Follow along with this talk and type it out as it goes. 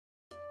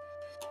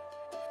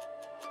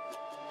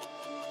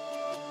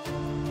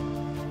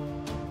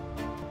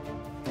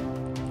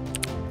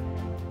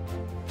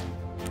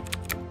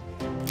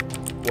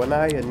when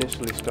I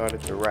initially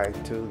started to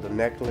write to the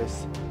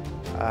necklace,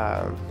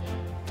 um,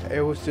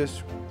 it was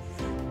just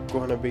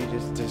going to be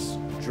just this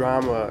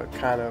drama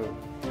kind of,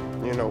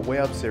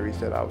 web series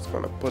that I was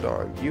going to put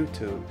on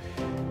YouTube.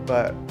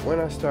 But when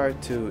I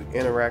started to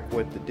interact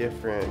with the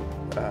different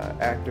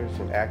actors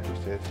and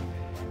actresses,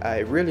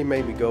 it really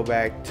made me go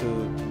back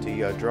to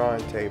the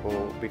drawing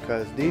table,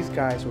 because these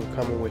guys were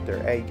coming with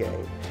their A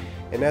game.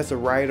 And as a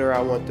writer,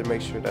 I wanted to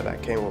make sure that I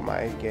came with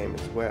my A game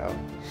as well.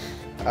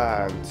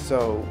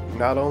 So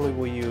not only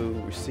will you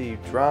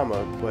receive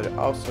drama, but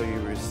also you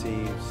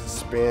receive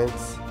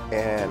suspense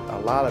and a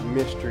lot of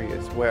mystery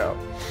as well.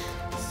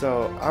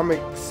 So I'm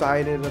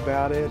excited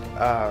about it.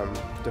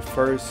 The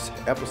first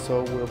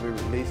episode will be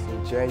released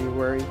in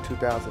January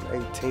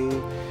 2018.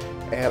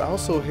 And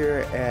also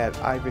here at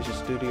iVision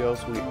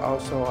Studios, we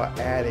also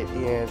added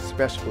in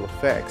special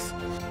effects.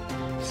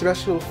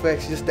 Special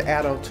effects just to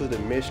add on to the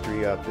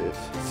mystery of this.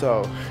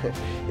 So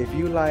if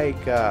you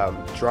like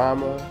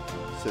drama,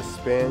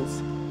 suspense,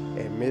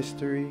 and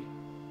mystery,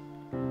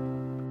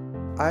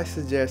 I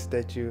suggest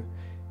that you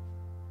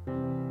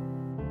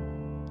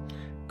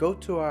go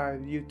to our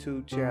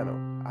YouTube channel,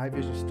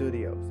 iVision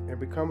Studios, and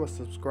become a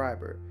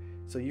subscriber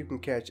so you can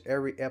catch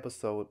every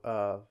episode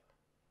of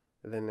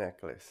The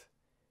Necklace.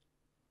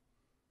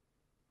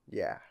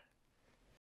 Yeah.